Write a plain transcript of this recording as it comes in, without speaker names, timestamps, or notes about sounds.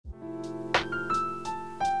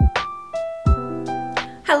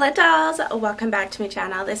Hello dolls, welcome back to my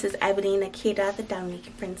channel. This is Ebony Nikita, the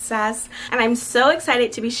Dominican princess, and I'm so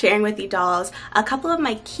excited to be sharing with you dolls a couple of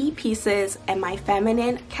my key pieces in my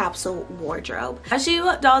feminine capsule wardrobe. As you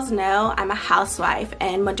dolls know, I'm a housewife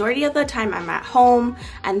and majority of the time I'm at home,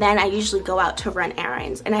 and then I usually go out to run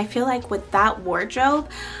errands, and I feel like with that wardrobe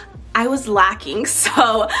I was lacking.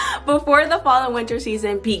 So before the fall and winter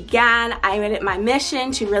season began, I made it my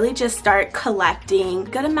mission to really just start collecting a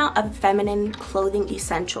good amount of feminine clothing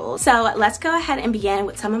essentials. So let's go ahead and begin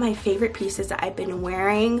with some of my favorite pieces that I've been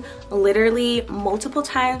wearing literally multiple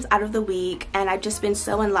times out of the week, and I've just been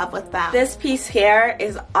so in love with them. This piece here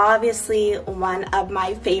is obviously one of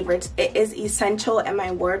my favorites. It is essential in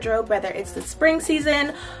my wardrobe, whether it's the spring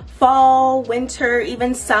season, fall, winter,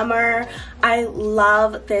 even summer. I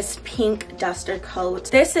love this pink duster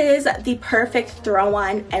coat. This is the perfect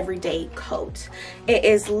throw-on everyday coat. It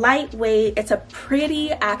is lightweight, it's a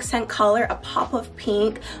pretty accent color, a pop of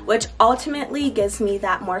pink, which ultimately gives me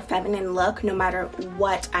that more feminine look no matter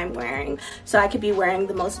what I'm wearing. So I could be wearing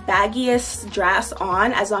the most baggiest dress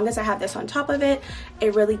on, as long as I have this on top of it,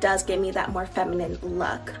 it really does give me that more feminine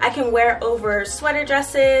look. I can wear over sweater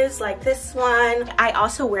dresses like this one. I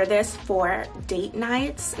also wear this for date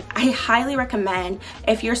nights. I highly recommend,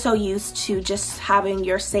 if you're so used to just having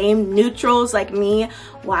your same neutrals like me,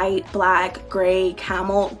 white, black, gray,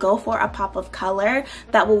 camel, go for a pop of color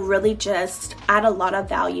that will really just add a lot of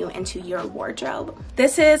value into your wardrobe.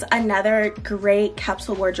 This is another great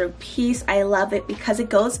capsule wardrobe piece. I love it because it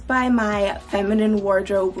goes by my feminine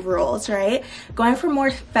wardrobe rules, right? Going for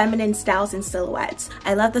more feminine styles and silhouettes.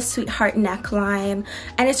 I love the sweetheart neckline,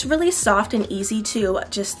 and it's really soft and easy to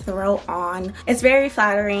just throw on. It's very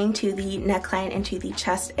flattering to the neckline and to the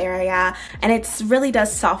chest area, and it really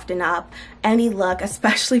does soften up any look,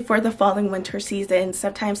 especially for the fall and winter season.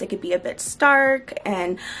 Sometimes it could be a bit stark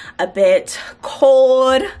and a bit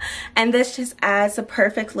cold, and this just adds a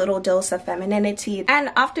perfect little dose of femininity.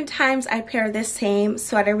 And oftentimes I pair this same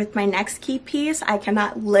sweater with my next key piece. I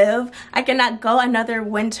cannot go another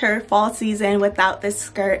winter fall season without this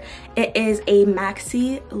skirt. It is a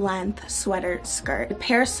maxi length sweater skirt. It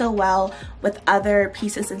pairs so well with other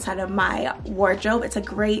pieces inside of my wardrobe. It's a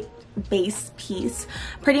great base piece.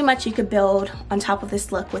 Pretty much you could build on top of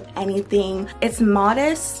this look with anything. It's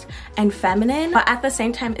modest and feminine, but at the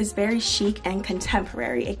same time is very chic and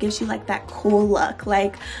contemporary. It gives you like that cool look,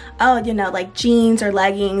 like, oh, you know, like jeans or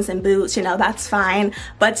leggings and boots, you know, that's fine,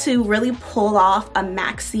 but to really pull off a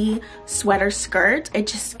maxi sweater skirt, it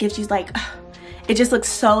just gives you like, it just looks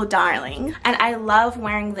so darling. And I love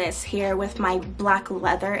wearing this here with my black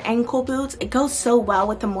leather ankle boots. It goes so well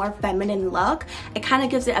with the more feminine look. It kind of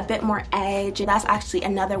gives it a bit more edge. That's actually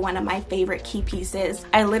another one of my favorite key pieces.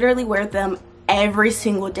 I literally wear them every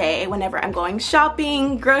single day whenever I'm going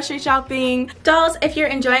shopping, grocery shopping. Dolls, if you're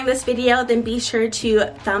enjoying this video, then be sure to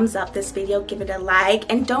thumbs up this video, give it a like,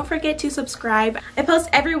 and don't forget to subscribe. I post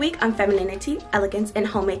every week on femininity, elegance, and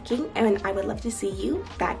homemaking, and I would love to see you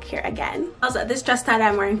back here again. Also, this dress that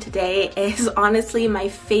I'm wearing today is honestly my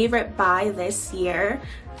favorite buy this year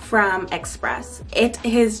from Express. It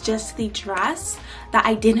is just the dress that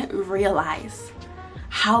I didn't realize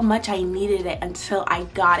how much I needed it until I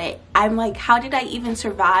got it. I'm like, how did I even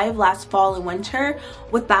survive last fall and winter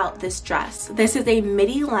without this dress? This is a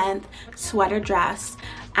midi length sweater dress,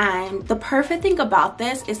 and the perfect thing about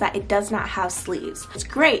this is that it does not have sleeves. It's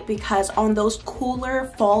great because on those cooler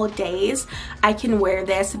fall days, I can wear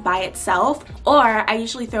this by itself, or I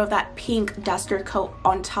usually throw that pink duster coat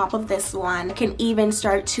on top of this one. I can even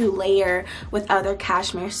start to layer with other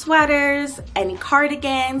cashmere sweaters, any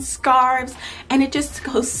cardigans, scarves, and it just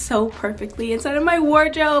goes so perfectly inside of my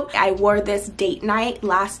wardrobe. I wore this date night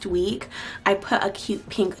last week. I put a cute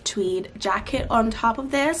pink tweed jacket on top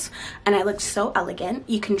of this, and I looked so elegant.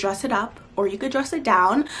 You can dress it up or you could dress it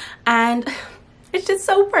down, and it's just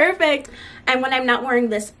so perfect. And when I'm not wearing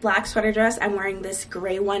this black sweater dress, I'm wearing this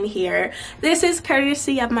gray one here. This is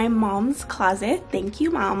courtesy of my mom's closet. Thank you,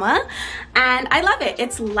 mama. And I love it.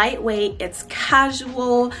 It's lightweight, it's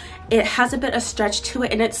casual, it has a bit of stretch to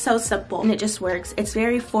it, and it's so simple and it just works. It's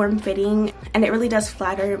very form-fitting and it really does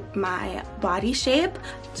flatter my body shape.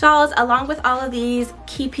 Dolls, along with all of these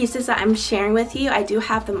key pieces that I'm sharing with you, I do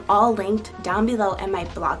have them all linked down below in my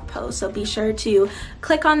blog post. So be sure to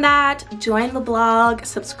click on that, join the blog,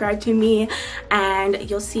 subscribe to me, and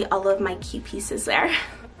you'll see all of my key pieces there.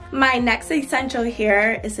 My next essential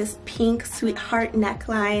here is this pink sweetheart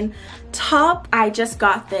neckline top. I just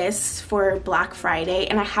got this for Black Friday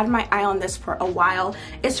and I had my eye on this for a while.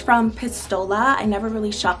 It's from Pistola. I never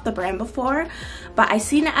really shopped the brand before, but I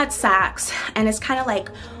seen it at Saks and it's kind of like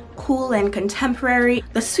cool and contemporary.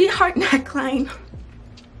 The sweetheart neckline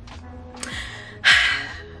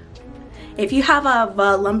If you have a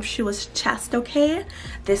voluptuous chest, okay,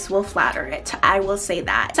 this will flatter it. I will say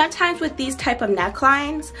that. Sometimes with these type of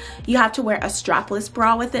necklines, you have to wear a strapless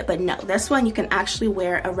bra with it, but no, this one you can actually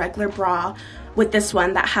wear a regular bra with this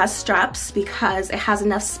one that has straps because it has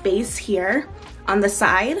enough space here on the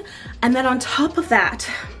side. And then on top of that,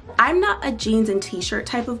 I'm not a jeans and t-shirt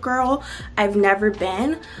type of girl. I've never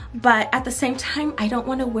been, but at the same time, I don't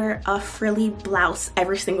want to wear a frilly blouse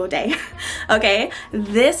every single day. Okay,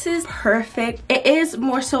 this is perfect. It is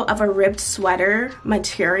more so of a ribbed sweater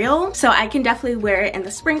material, so I can definitely wear it in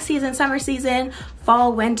the spring season, summer season,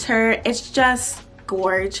 fall, winter. It's just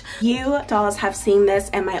gorge. You dolls have seen this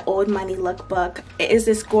in my Old Money lookbook. It is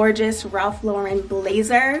this gorgeous Ralph Lauren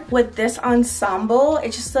blazer with this ensemble.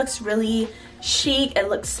 It just looks really chic, it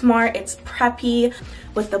looks smart, it's preppy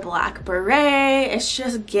with the black beret. It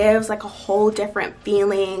just gives like a whole different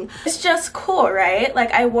feeling. It's just cool, right?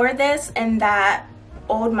 Like I wore this in that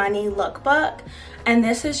Old Money lookbook, and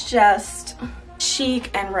this is just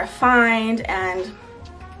chic and refined, and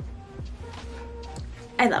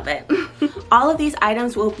I love it. All of these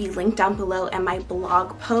items will be linked down below in my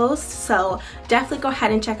blog post, so definitely go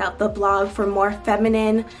ahead and check out the blog for more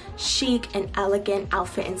feminine, chic, and elegant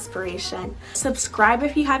outfit inspiration. Subscribe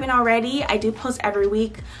if you haven't already. I do post every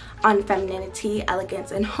week on femininity,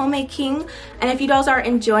 elegance, and homemaking. And if you dolls are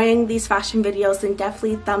enjoying these fashion videos, then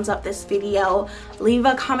definitely thumbs up this video. Leave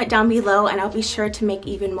a comment down below and I'll be sure to make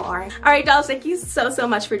even more. Alright dolls, thank you so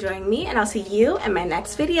much for joining me, and I'll see you in my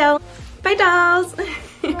next video. Bye dolls!